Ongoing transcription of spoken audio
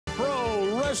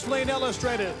Wrestling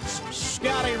Illustrated's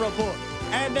Scouting Report.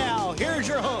 And now, here's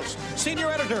your host, Senior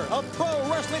Editor of Pro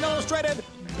Wrestling Illustrated,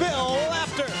 Bill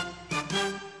Apter.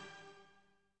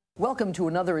 Welcome to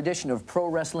another edition of Pro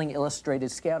Wrestling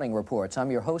Illustrated Scouting Reports. I'm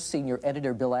your host, Senior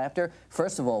Editor Bill Apter.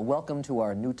 First of all, welcome to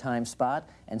our new time spot.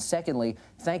 And secondly,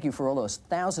 thank you for all those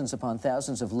thousands upon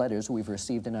thousands of letters we've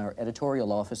received in our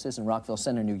editorial offices in Rockville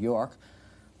Center, New York.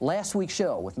 Last week's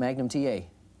show with Magnum T.A.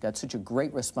 got such a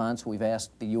great response, we've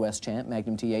asked the U.S. champ,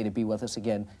 Magnum T.A., to be with us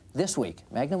again this week.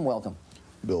 Magnum, welcome.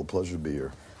 Bill, pleasure to be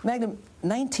here. Magnum,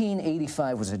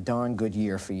 1985 was a darn good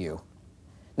year for you.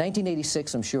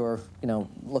 1986, I'm sure,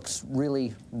 looks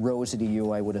really rosy to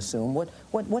you, I would assume.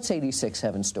 What's 86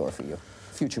 have in store for you?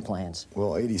 Future plans?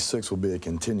 Well, 86 will be a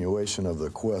continuation of the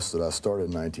quest that I started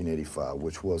in 1985,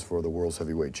 which was for the World's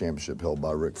Heavyweight Championship held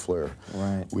by Ric Flair.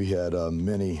 Right. We had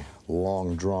many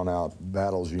long, drawn-out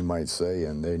battles, you might say,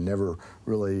 and they never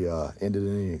really ended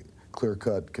in any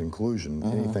clear-cut conclusion,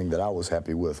 anything that I was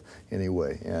happy with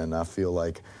anyway. And I feel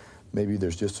like maybe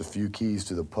there's just a few keys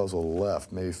to the puzzle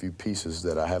left, maybe a few pieces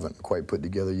that I haven't quite put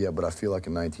together yet, but I feel like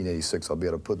in 1986 I'll be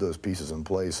able to put those pieces in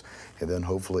place and then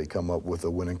hopefully come up with a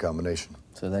winning combination.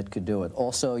 So that could do it.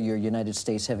 Also, your United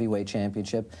States Heavyweight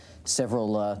Championship,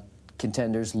 several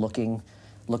contenders looking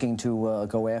to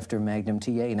go after Magnum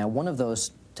T.A. Now, one of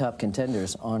those top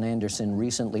contenders, Arn Anderson,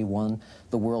 recently won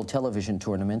the World Television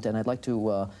Tournament, and I'd like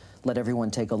to let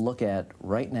everyone take a look at,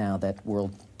 right now, that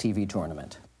World TV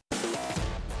Tournament.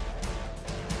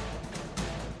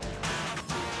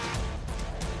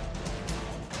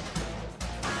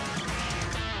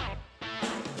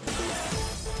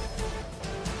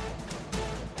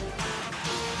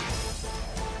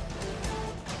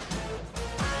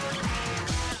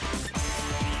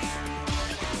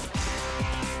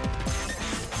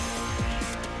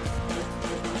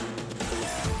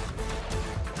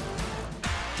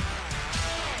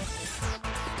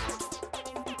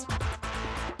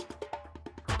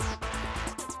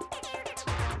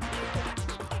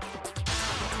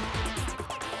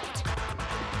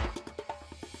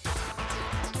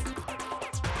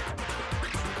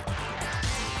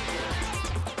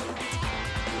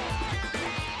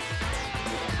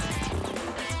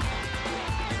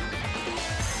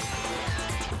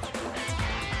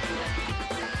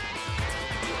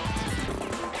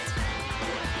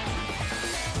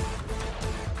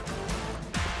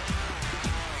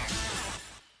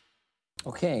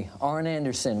 Okay, Arn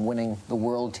Anderson winning the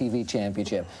World TV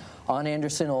Championship. Arn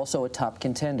Anderson also a top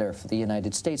contender for the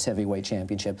United States Heavyweight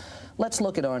Championship. Let's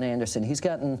look at Arn Anderson. He's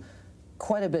gotten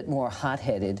quite a bit more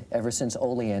hot-headed ever since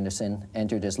Ole Anderson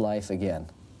entered his life again.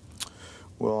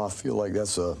 Well, I feel like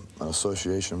that's an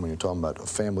association when you're talking about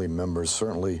family members.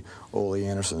 Certainly, Ole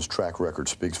Anderson's track record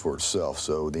speaks for itself.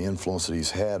 So the influence that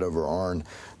he's had over Arn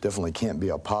definitely can't be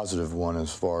a positive one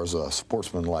as far as a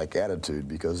sportsman-like attitude,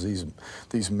 because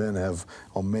these men have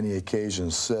on many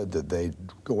occasions said that they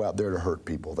go out there to hurt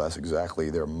people. That's exactly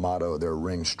their motto, their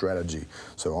ring strategy.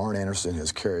 So Arn Anderson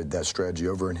has carried that strategy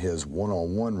over in his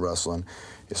one-on-one wrestling.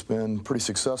 It's been pretty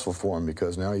successful for him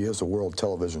because now he is a world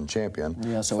television champion.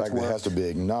 Yeah, so in fact, it has to be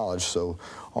acknowledged. So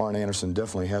Arn Anderson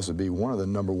definitely has to be one of the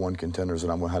 #1 contenders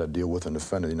that I'm going to have to deal with and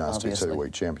defend the United States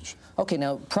Heavyweight Championship. Okay,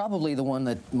 now probably the one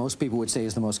that most people would say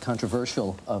is the most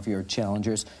controversial of your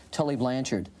challengers, Tully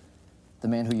Blanchard, the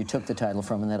man who you took the title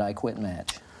from in that I Quit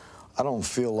match. I don't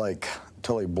feel like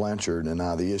Tully Blanchard and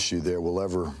the issue there will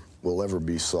ever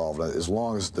be solved. As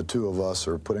long as the two of us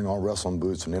are putting on wrestling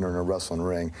boots and entering a wrestling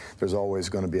ring, there's always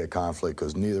going to be a conflict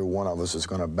because neither one of us is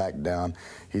going to back down.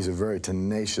 He's a very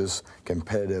tenacious,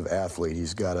 competitive athlete.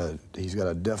 He's got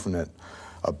a definite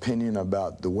opinion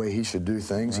about the way he should do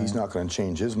things. Right. He's not going to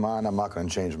change his mind. I'm not going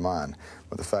to change mine.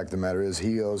 But the fact of the matter is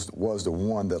he was the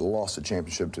one that lost the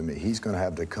championship to me. He's going to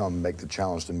have to come make the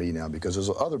challenge to me now because there's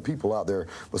other people out there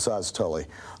besides Tully.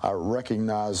 I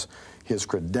recognize his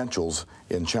credentials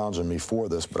in challenging me for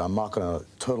this, but I'm not going to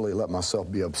totally let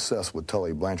myself be obsessed with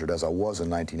Tully Blanchard as I was in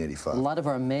 1985. A lot of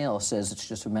our mail says it's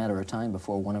just a matter of time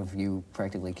before one of you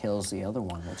practically kills the other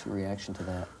one. What's your reaction to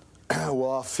that?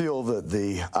 Well, I feel that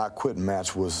the I Quit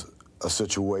match was a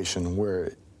situation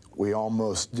where we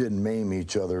almost did maim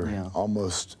each other,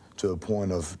 almost to a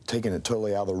point of taking it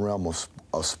totally out of the realm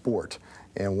of sport.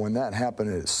 And when that happened,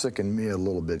 it sickened me a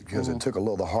little bit because it took a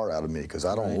little of the heart out of me because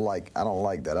I don't like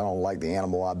that. I don't like the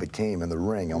animal I became in the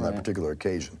ring on that particular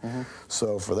occasion.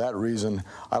 So for that reason,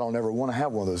 I don't ever want to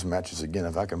have one of those matches again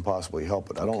if I can possibly help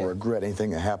it. I don't regret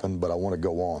anything that happened, but I want to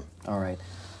go on. All right.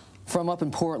 From up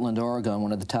in Portland, Oregon,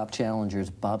 one of the top challengers,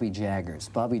 Bobby Jaggers.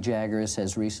 Bobby Jaggers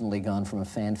has recently gone from a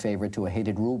fan favorite to a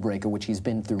hated rule breaker, which he's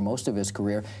been through most of his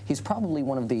career. He's probably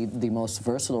one of the most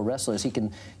versatile wrestlers. He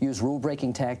can use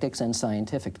rule-breaking tactics and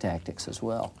scientific tactics as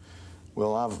well.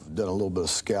 Well, I've done a little bit of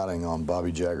scouting on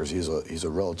Bobby Jaggers. He's a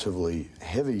relatively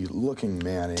heavy-looking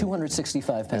man.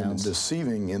 265 pounds. And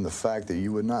deceiving in the fact that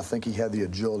you would not think he had the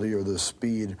agility or the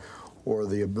speed or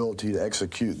the ability to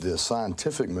execute the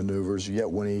scientific maneuvers, yet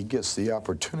when he gets the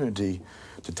opportunity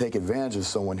to take advantage of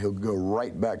someone, he'll go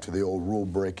right back to the old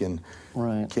rule-breaking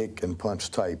kick and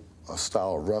punch type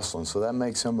style of wrestling. So that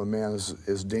makes him a man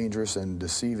as dangerous and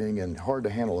deceiving and hard to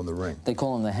handle in the ring. They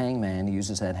call him the hangman. He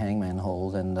uses that hangman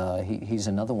hold, and he's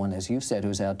another one, as you said,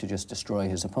 who's out to just destroy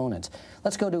his opponents.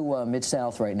 Let's go to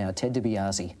Mid-South right now, Ted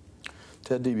DiBiase.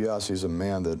 Ted DiBiase is a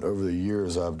man that over the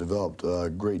years I've developed a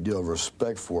great deal of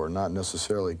respect for, not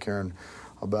necessarily caring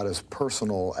about his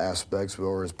personal aspects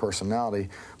or his personality,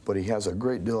 but he has a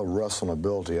great deal of wrestling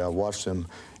ability. I've watched him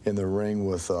in the ring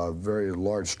with very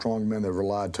large, strong men that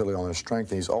relied totally on his strength,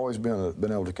 and he's always been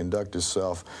able to conduct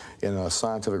himself in a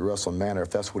scientific wrestling manner if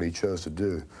that's what he chose to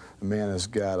do. The man has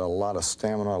got a lot of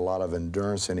stamina, a lot of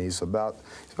endurance, and he's about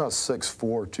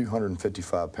 6'4",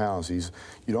 255 pounds.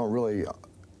 You don't really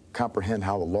comprehend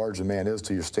how large the man is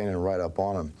till you're standing right up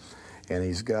on him. And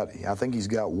I think he's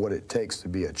got what it takes to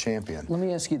be a champion. Let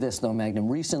me ask you this, though, Magnum.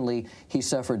 Recently, he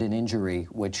suffered an injury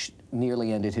which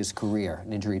nearly ended his career,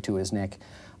 an injury to his neck.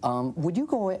 Would you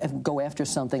go after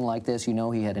something like this? You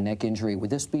know he had a neck injury. Would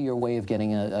this be your way of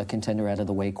getting a contender out of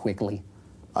the way quickly?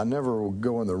 I never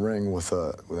go in the ring with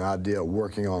an idea of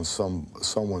working on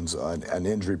someone's an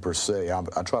injury per se.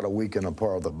 I try to weaken a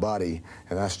part of the body,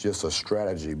 and that's just a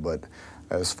strategy. But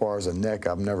as far as a neck,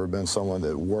 I've never been someone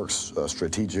that works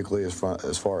strategically as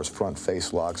far as front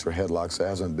face locks or headlocks. That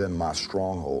hasn't been my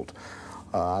stronghold.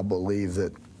 I believe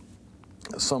that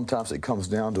sometimes it comes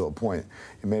down to a point,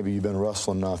 maybe you've been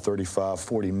wrestling 35,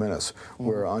 40 minutes,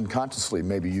 where unconsciously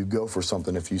maybe you go for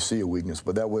something if you see a weakness,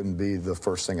 but that wouldn't be the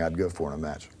first thing I'd go for in a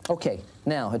match. Okay,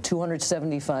 now at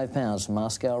 275 pounds,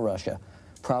 Moscow, Russia,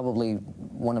 probably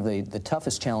one of the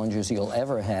toughest challengers you'll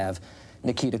ever have,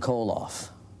 Nikita Koloff.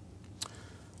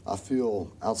 I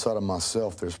feel outside of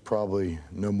myself, there's probably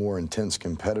no more intense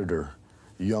competitor,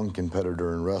 young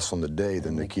competitor in wrestling today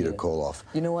than Nikita Koloff.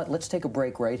 You know what? Let's take a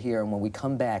break right here, and when we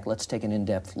come back, let's take an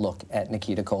in-depth look at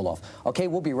Nikita Koloff. Okay,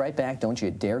 we'll be right back. Don't you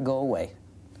dare go away.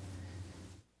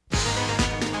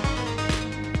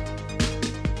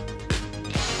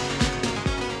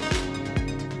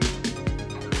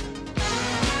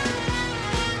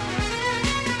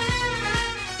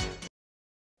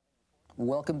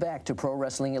 Welcome back to Pro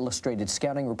Wrestling Illustrated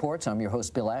Scouting Reports. I'm your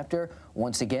host, Bill Apter.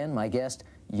 Once again, my guest,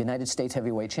 United States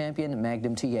Heavyweight Champion,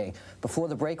 Magnum T.A. Before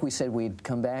the break, we said we'd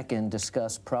come back and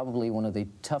discuss probably one of the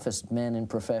toughest men in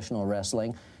professional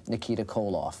wrestling, Nikita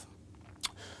Koloff.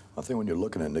 I think when you're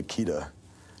looking at Nikita,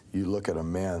 you look at a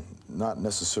man, not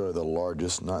necessarily the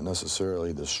largest, not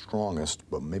necessarily the strongest,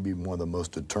 but maybe one of the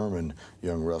most determined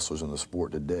young wrestlers in the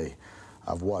sport today.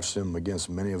 I've watched him against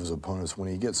many of his opponents. When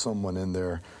he gets someone in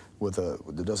there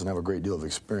that doesn't have a great deal of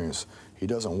experience, he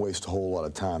doesn't waste a whole lot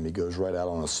of time. He goes right out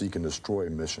on a seek and destroy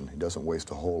mission. He doesn't waste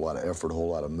a whole lot of effort, a whole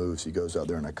lot of moves. He goes out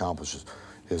there and accomplishes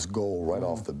his goal right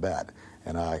off the bat.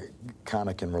 And I kind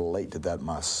of can relate to that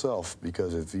myself,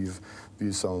 because if you've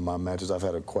viewed some of my matches, I've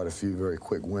had quite a few very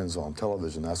quick wins on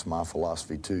television. That's my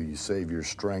philosophy too. You save your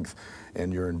strength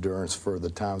and your endurance for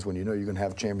the times when you know you're going to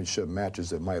have championship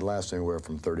matches that might last anywhere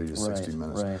from 30 to 60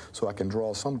 minutes. So I can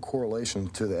draw some correlation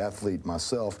to the athlete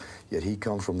myself, yet he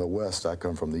comes from the West, I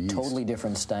come from the East. Totally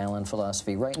different style and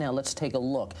philosophy. Right now, let's take a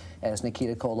look as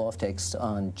Nikita Koloff takes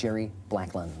on Jerry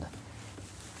Blackland.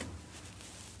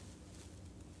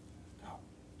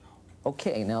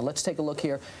 Okay, now let's take a look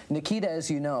here. Nikita,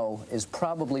 as you know, is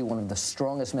probably one of the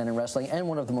strongest men in wrestling and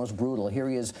one of the most brutal. Here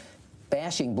he is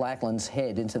bashing Blackland's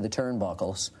head into the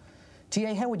turnbuckles.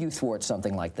 T.A., how would you thwart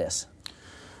something like this?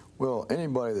 Well,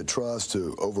 anybody that tries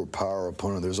to overpower an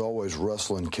opponent, there's always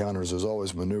wrestling counters, there's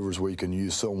always maneuvers where you can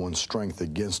use someone's strength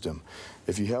against him.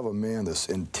 If you have a man that's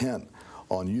intent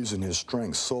on using his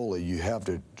strength solely, you have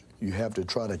to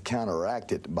try to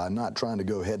counteract it by not trying to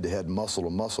go head-to-head, muscle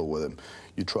to muscle with him.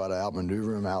 You try to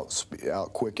outmaneuver him,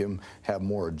 out-quick him, have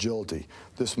more agility.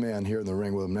 This man here in the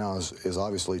ring with him now is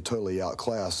obviously totally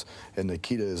outclassed, and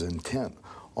Nikita is intent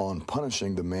on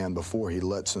punishing the man before he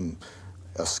lets him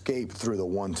escape through the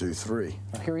 1, 2, 3.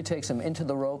 Here he takes him into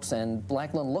the ropes, and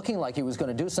Blackland looking like he was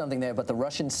going to do something there, but the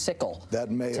Russian sickle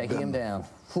taking him down.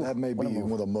 That may be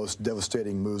one of the most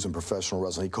devastating moves in professional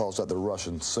wrestling. He calls that the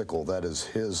Russian sickle. That is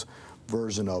his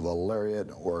version of a lariat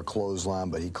or a clothesline,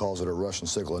 but he calls it a Russian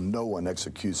sickle, and no one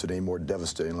executes it any more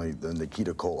devastatingly than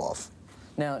Nikita Koloff.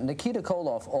 Now, Nikita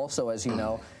Koloff also, as you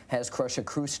know, has Krusher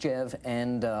Khrushchev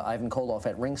and Ivan Koloff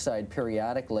at ringside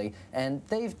periodically, and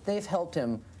they've helped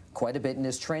him quite a bit in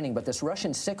his training. But this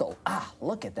Russian sickle,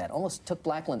 look at that, almost took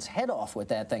Blackland's head off with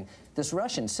that thing. This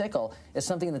Russian sickle is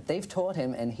something that they've taught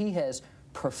him, and he has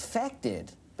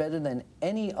perfected better than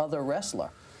any other wrestler.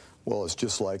 Well, it's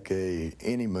just like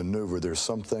any maneuver. There's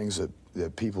some things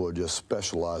that people are just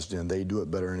specialized in. They do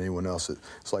it better than anyone else.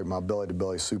 It's like my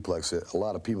belly-to-belly suplex. A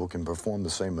lot of people can perform the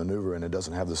same maneuver, and it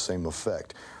doesn't have the same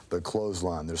effect. The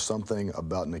clothesline, there's something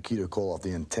about Nikita Koloff,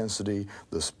 the intensity,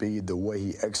 the speed, the way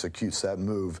he executes that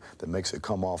move that makes it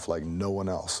come off like no one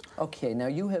else. Okay, now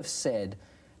you have said,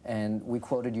 and we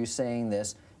quoted you saying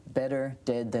this, better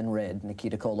dead than red.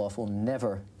 Nikita Koloff will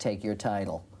never take your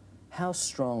title. How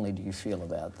strongly do you feel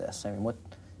about this? I mean, what?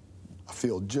 I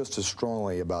feel just as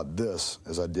strongly about this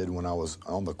as I did when I was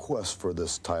on the quest for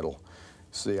this title.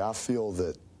 See, I feel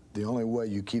that the only way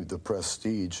you keep the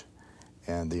prestige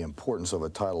and the importance of a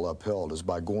title upheld is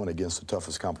by going against the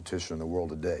toughest competition in the world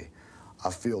today.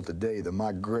 I feel today that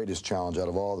my greatest challenge out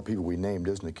of all the people we named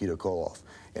is Nikita Koloff,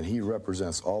 and he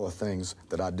represents all the things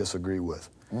that I disagree with.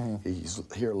 He's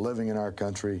here living in our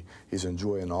country. He's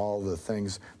enjoying all the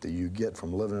things that you get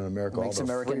from living in America. Makes all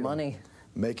the American freedom, money.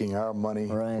 Making our money,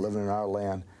 right. Living in our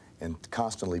land, and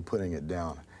constantly putting it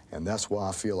down. And that's why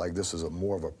I feel like this is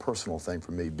more of a personal thing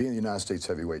for me. Being the United States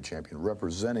heavyweight champion,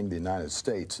 representing the United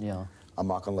States, I'm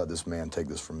not going to let this man take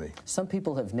this from me. Some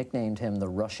people have nicknamed him the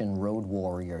Russian Road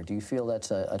Warrior. Do you feel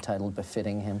that's a title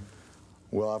befitting him?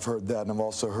 Well, I've heard that, and I've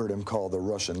also heard him called the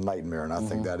Russian Nightmare, and I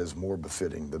think that is more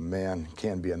befitting. The man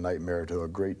can be a nightmare to a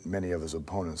great many of his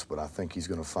opponents, but I think he's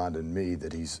going to find in me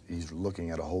that he's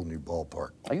looking at a whole new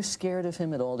ballpark. Are you scared of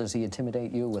him at all? Does he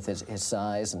intimidate you with his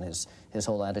size and his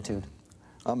whole attitude?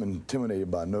 I'm intimidated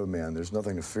by no man. There's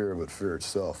nothing to fear but fear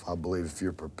itself. I believe if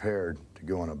you're prepared to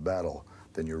go in a battle,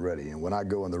 then you're ready. And when I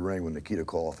go in the ring with Nikita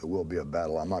Koloff, it will be a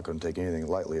battle. I'm not going to take anything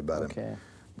lightly about him.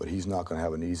 But he's not going to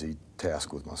have an easy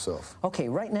task with myself. Okay,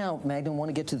 right now, Magnum, I want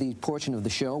to get to the portion of the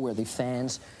show where the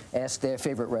fans ask their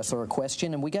favorite wrestler a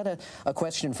question. And we got a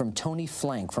question from Tony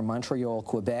Flank from Montreal,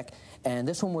 Quebec. And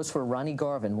this one was for Ronnie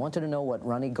Garvin. Wanted to know what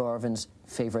Ronnie Garvin's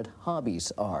favorite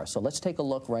hobbies are. So let's take a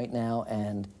look right now.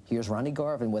 And here's Ronnie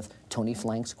Garvin with Tony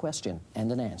Flank's question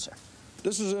and an answer.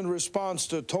 This is in response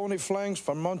to Tony Flanks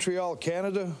from Montreal,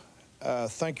 Canada.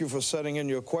 Thank you for sending in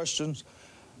your questions.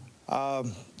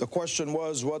 The question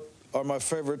was, what are my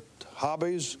favorite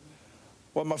hobbies?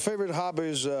 Well, my favorite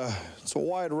hobbies, it's a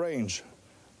wide range.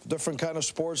 Different kind of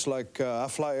sports, like I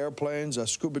fly airplanes, I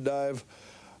scuba dive,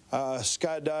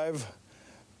 skydive,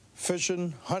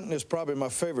 fishing. Hunting is probably my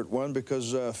favorite one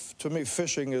because to me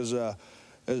fishing is a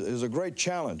great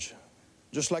challenge.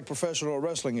 Just like professional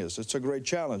wrestling is. It's a great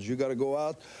challenge. You got to go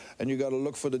out and you got to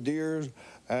look for the deer,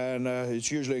 and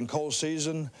it's usually in cold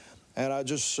season. And I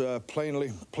just plain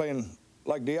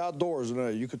like the outdoors,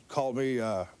 and you could call me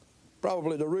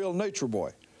probably the real nature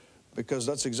boy, because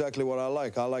that's exactly what I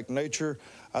like. I like nature.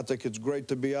 I think it's great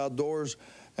to be outdoors,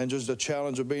 and just the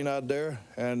challenge of being out there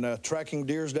and tracking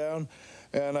deers down.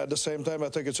 And at the same time, I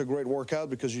think it's a great workout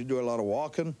because you do a lot of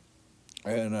walking.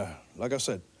 And like I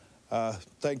said,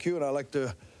 thank you, and I'd like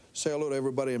to say hello to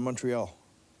everybody in Montreal.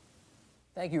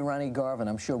 Thank you, Ronnie Garvin.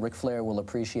 I'm sure Ric Flair will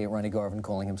appreciate Ronnie Garvin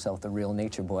calling himself the real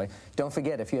nature boy. Don't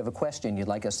forget, if you have a question you'd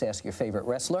like us to ask your favorite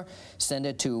wrestler, send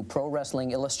it to Pro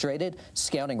Wrestling Illustrated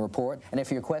Scouting Report. And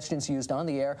if your question's used on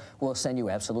the air, we'll send you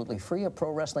absolutely free a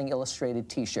Pro Wrestling Illustrated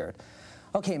t-shirt.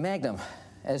 Okay, Magnum,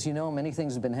 as you know, many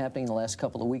things have been happening in the last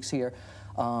couple of weeks here.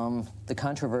 The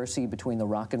controversy between the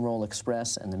Rock and Roll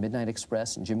Express and the Midnight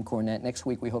Express and Jim Cornette. Next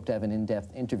week, we hope to have an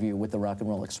in-depth interview with the Rock and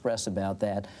Roll Express about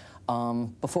that.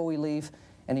 Before we leave,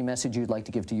 any message you'd like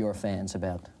to give to your fans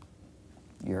about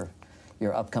your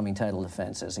upcoming title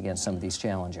defenses against some of these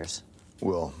challengers?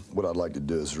 Well, what I'd like to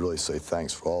do is really say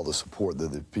thanks for all the support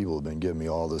that the people have been giving me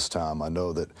all this time. I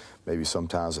know that maybe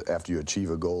sometimes after you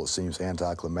achieve a goal, it seems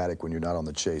anticlimactic when you're not on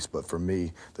the chase. But for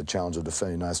me, the challenge of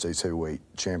defending the United States Heavyweight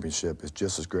Championship is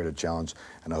just as great a challenge,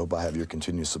 and I hope I have your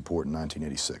continued support in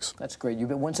 1986. That's great.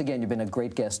 Once again, you've been a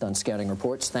great guest on Scouting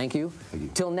Reports. Thank you. Thank you.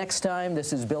 Till next time,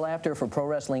 this is Bill Apter for Pro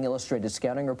Wrestling Illustrated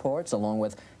Scouting Reports, along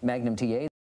with Magnum T.A.